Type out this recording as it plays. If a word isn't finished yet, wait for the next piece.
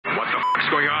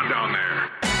going on down there?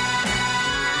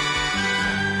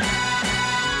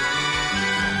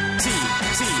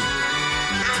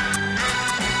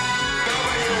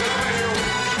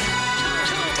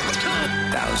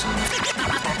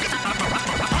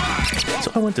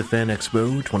 So I went to Fan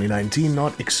Expo 2019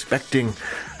 not expecting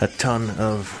a ton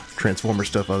of Transformer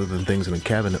stuff other than things in a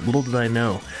cabinet. Little did I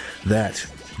know that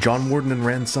John Warden and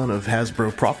Rand Son of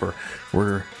Hasbro proper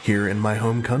were here in my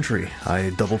home country.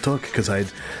 I double took because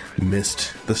I'd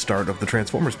missed the start of the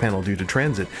Transformers panel due to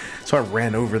transit. So I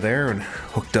ran over there and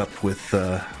hooked up with,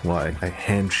 I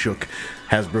hand shook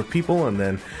Hasbro people, and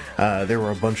then there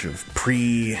were a bunch of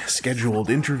pre-scheduled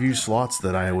interview slots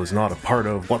that I was not a part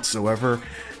of whatsoever.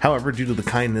 However, due to the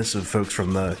kindness of folks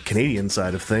from the Canadian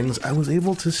side of things, I was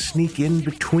able to sneak in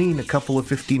between a couple of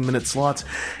 15-minute slots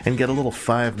and get a little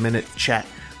 5-minute chat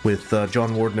with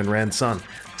John Warden and Rand Son.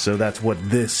 So that's what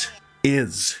this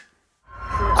is.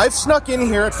 I've snuck in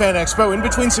here at Fan Expo in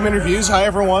between some interviews. Hi,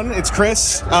 everyone. It's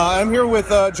Chris. I'm here with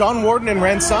John Warden and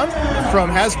Rand Son from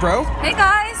Hasbro. Hey,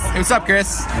 guys. Hey, what's up,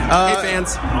 Chris? Hey,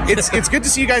 fans. It's good to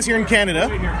see you guys here in Canada.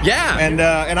 Yeah. And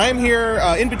I am here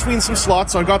in between some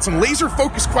slots, so I've got some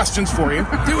laser-focused questions for you.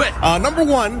 Do it. Number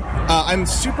one, I'm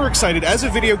super excited. As a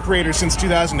video creator since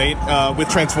 2008 with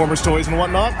Transformers toys and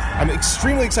whatnot, I'm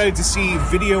extremely excited to see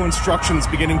video instructions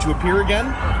beginning to appear again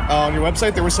on your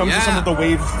website. There were some for some of the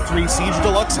Wave 3 Siege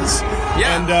Deluxes.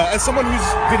 Yeah. And as someone whose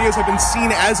videos have been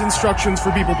seen as instructions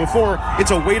for people before,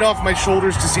 it's a weight off my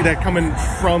shoulders to see that coming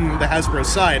from the Hasbro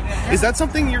side. Is that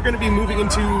something you're going to be moving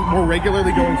into more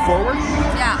regularly going forward?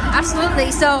 Yeah,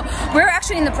 absolutely. So we're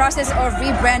actually in the process of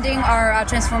rebranding our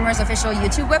Transformers official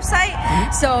YouTube website.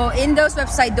 Mm-hmm. So in those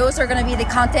websites, those are going to be the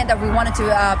content that we wanted to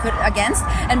put against.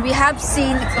 And we have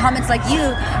seen comments like you,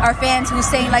 our fans, who's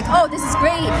saying like, oh, this is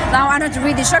great. Now I don't have to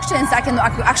read the instructions. I can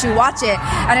actually watch it.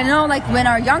 And I know like when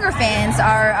our younger fans,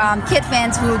 our kid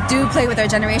fans who do play with our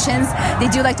generations, they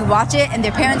do like to watch it, and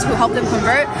their parents who help them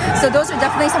convert. So those are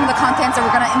definitely some of the contents that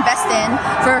we're going to invest in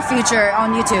for our future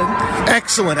on YouTube.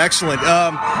 Excellent.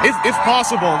 If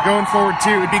possible, going forward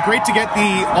too, it'd be great to get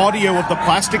the audio of the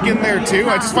plastic in there too.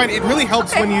 I just find it really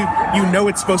helps when you know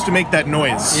it's supposed to make that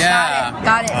noise. Yeah.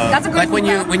 Got it. That's a good like when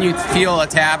you feel a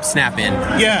tab snap in.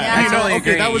 Yeah. Totally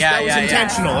okay, agree. that was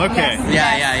intentional. Yeah. Okay.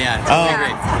 Yes. Yeah.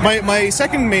 Totally agree. My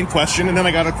second main question, and then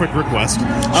I got a quick request.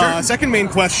 Sure. Second main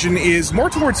question is more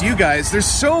towards you guys. There's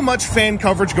so much fan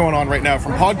coverage going on right now,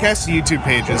 from podcasts to YouTube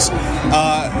pages,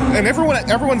 and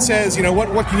everyone says, you know,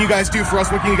 what can you guys do for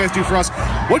us? What can you guys do for us?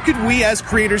 What could we as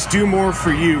creators do more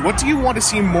for you? What do you want to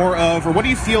see more of, or what do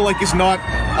you feel like is not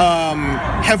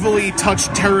heavily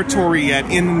touched territory yet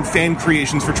in fan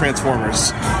creations for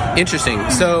Transformers? Interesting.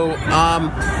 So,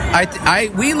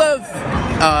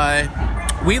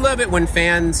 we love it when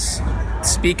fans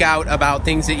speak out about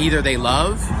things that either they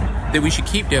love, that we should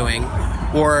keep doing,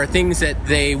 or things that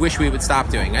they wish we would stop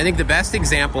doing. I think the best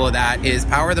example of that is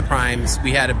Power of the Primes.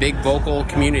 We had a big vocal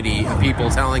community of people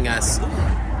telling us,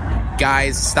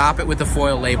 guys, stop it with the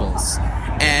foil labels.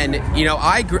 And, you know,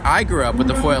 I grew up with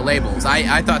the foil labels.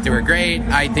 I thought they were great.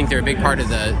 I think they're a big part of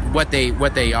what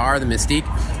they are, the mystique.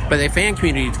 But the fan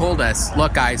community told us,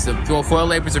 look, guys, the foil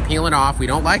labels are peeling off. We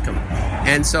don't like them.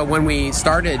 And so when we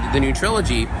started the new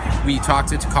trilogy, we talked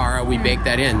to Takara, we baked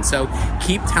that in. So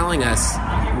keep telling us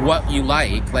what you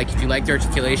like. Like, if you like the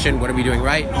articulation, what are we doing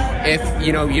right? If,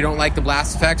 you know, you don't like the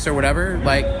blast effects or whatever,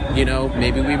 like, you know,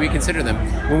 maybe we reconsider them.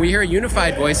 When we hear a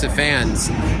unified voice of fans,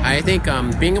 I think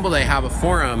being able to have a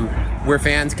forum where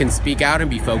fans can speak out and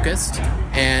be focused.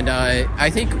 And I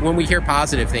think when we hear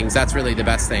positive things, that's really the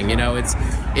best thing. You know, it's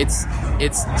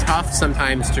tough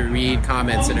sometimes to read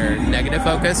comments that are negative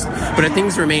focused, but if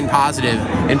things remain positive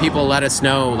and people let us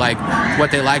know like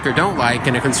what they like or don't like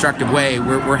in a constructive way,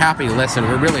 we're happy to listen.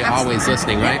 We're really always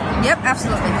listening, right? Yep,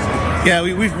 absolutely. Yeah,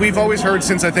 we've always heard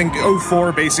since I think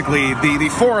 04 basically, the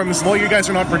forums, while you guys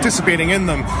are not participating in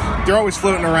them, they're always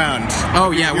floating around.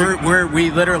 Oh yeah,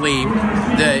 we literally,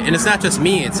 and it's not just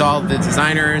me, it's all the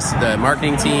designers, the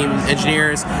marketing team,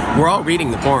 engineers, we're all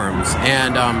reading the forums,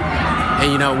 and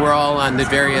you know, we're all on the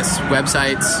various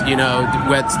websites, you know,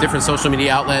 with different social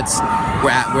media outlets.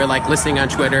 We're like listening on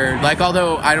Twitter. Like,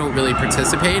 although I don't really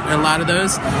participate in a lot of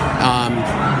those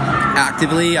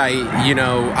actively,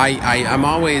 I'm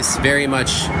always very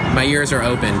much my ears are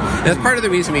open. And that's part of the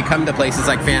reason we come to places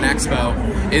like Fan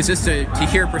Expo, is just to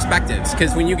hear perspectives.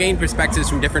 Because when you gain perspectives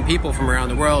from different people from around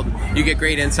the world, you get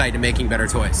great insight in making better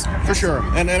toys. For sure.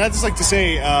 And I'd just like to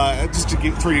say, just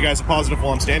to throw you guys a positive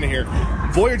while I'm standing here,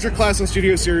 Voyager Class and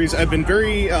Studio Series, I've been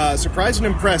very surprised and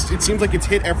impressed. It seems like it's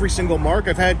hit every single mark.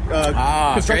 I've had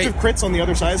constructive crits on the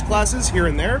other size classes here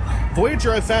and there.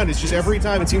 Voyager, I've found, is just every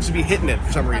time it seems to be hitting it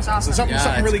for some reason. awesome. So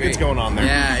something really good's going on there.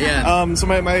 Yeah. So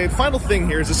my final thing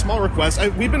here is a small request.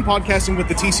 We've been podcasting with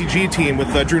the TCG team, with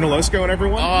Drew Nolosco and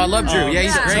everyone. Oh, I love Drew. Yeah,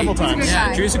 he's great. Several times.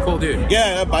 Yeah, Drew's a cool dude.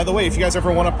 Yeah, by the way, if you guys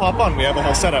ever want to pop on, we have a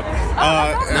whole setup.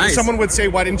 Nice. Someone would say,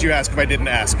 why didn't you ask if I didn't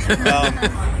ask?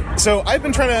 So I've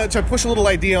been trying to push a little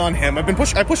idea on him. I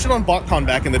pushed it on BotCon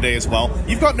back in the day as well.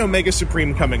 You've got an Omega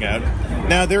Supreme coming out.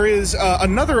 Now, there is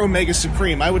another Omega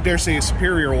Supreme, I would dare say a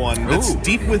superior one, that's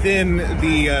deep within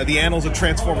the annals of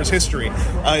Transformers history.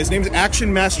 His name is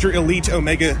Action Master Elite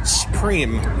Omega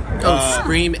Supreme.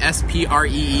 Supreme,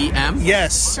 S-P-R-E-E-M?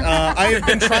 Yes. I have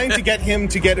been trying to get him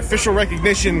to get official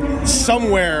recognition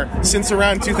somewhere since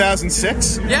around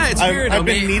 2006. Yeah, it's weird. I've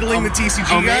been needling the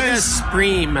TCG Omega guys.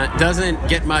 Supreme doesn't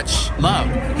get much love.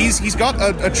 He's got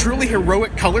a truly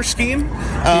heroic color scheme.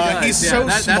 He's so small.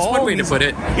 That's one way to put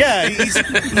it. Yeah,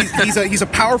 he's a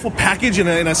powerful package in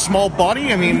a small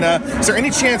body. I mean, is there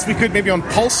any chance we could maybe on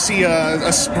Pulse see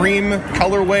a Supreme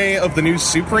colorway of the new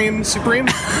Supreme?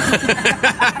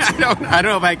 I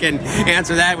don't know if I can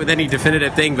answer that with any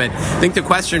definitive thing, but I think the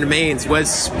question remains, was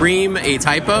Supreme a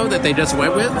typo that they just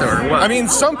went with, or what? I mean,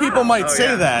 some people might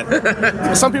say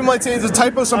that. Some people might say it's a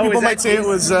typo. Some people might say it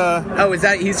was... is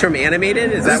that he's from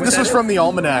Animated? Is that this was from the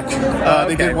Almanac.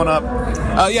 They did one up.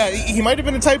 Yeah, he might have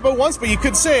been a typo once, but you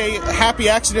could say happy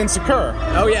accidents occur.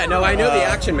 Oh, yeah. No, I know the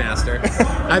Action Master.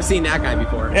 I've seen that guy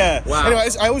before. Yeah. Wow.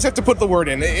 Anyways, I always have to put the word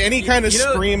in. Any kind of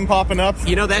Supreme popping up.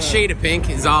 You know, that shade of pink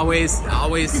is always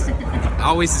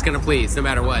is going to please, no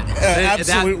matter what.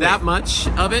 Absolutely. That much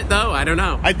of it, though? I don't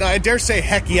know. I dare say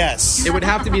heck yes. It would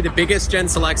have to be the biggest Gen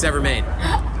Selects ever made.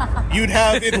 You'd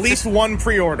have at least one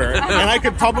pre-order, and I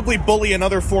could probably bully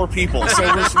another 4 people. So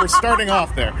we're starting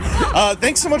off there.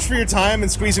 Thanks so much for your time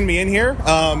and squeezing me in here.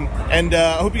 And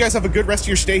I hope you guys have a good rest of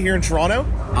your stay here in Toronto.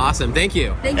 Awesome. Thank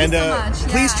you. Thank you so much.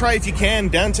 Please try, if you can,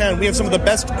 downtown. We have some of the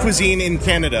best cuisine in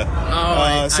Canada.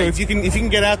 So if you can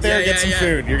get out there, get some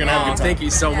food. You're gonna have a good time. Thank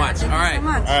you so much. All right. All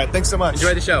right. Thanks so much.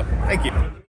 Enjoy the show. Thank you.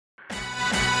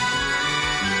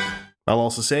 I'll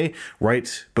also say,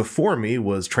 right before me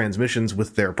was Transmissions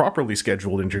with their properly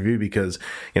scheduled interview, because,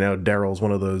 you know, Daryl's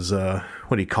one of those,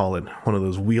 what do you call it? One of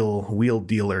those wheel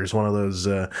dealers, one of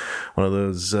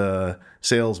those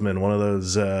salesmen, one of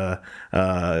those,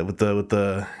 with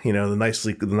the, you know,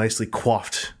 the nicely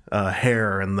coiffed,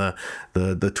 hair and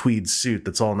the tweed suit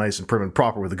that's all nice and prim and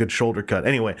proper with a good shoulder cut.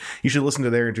 Anyway, you should listen to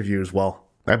their interview as well.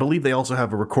 I believe they also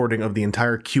have a recording of the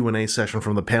entire Q&A session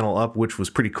from the panel up, which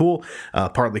was pretty cool,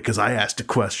 partly because I asked a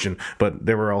question, but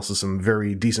there were also some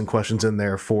very decent questions in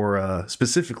there for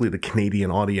specifically the Canadian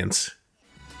audience.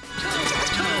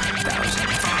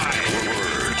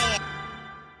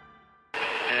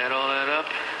 Add all that up,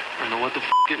 I know what the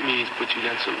it means, but you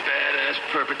got some badass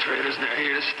perpetrators and they're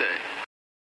here to stay.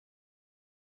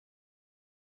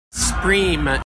 Supreme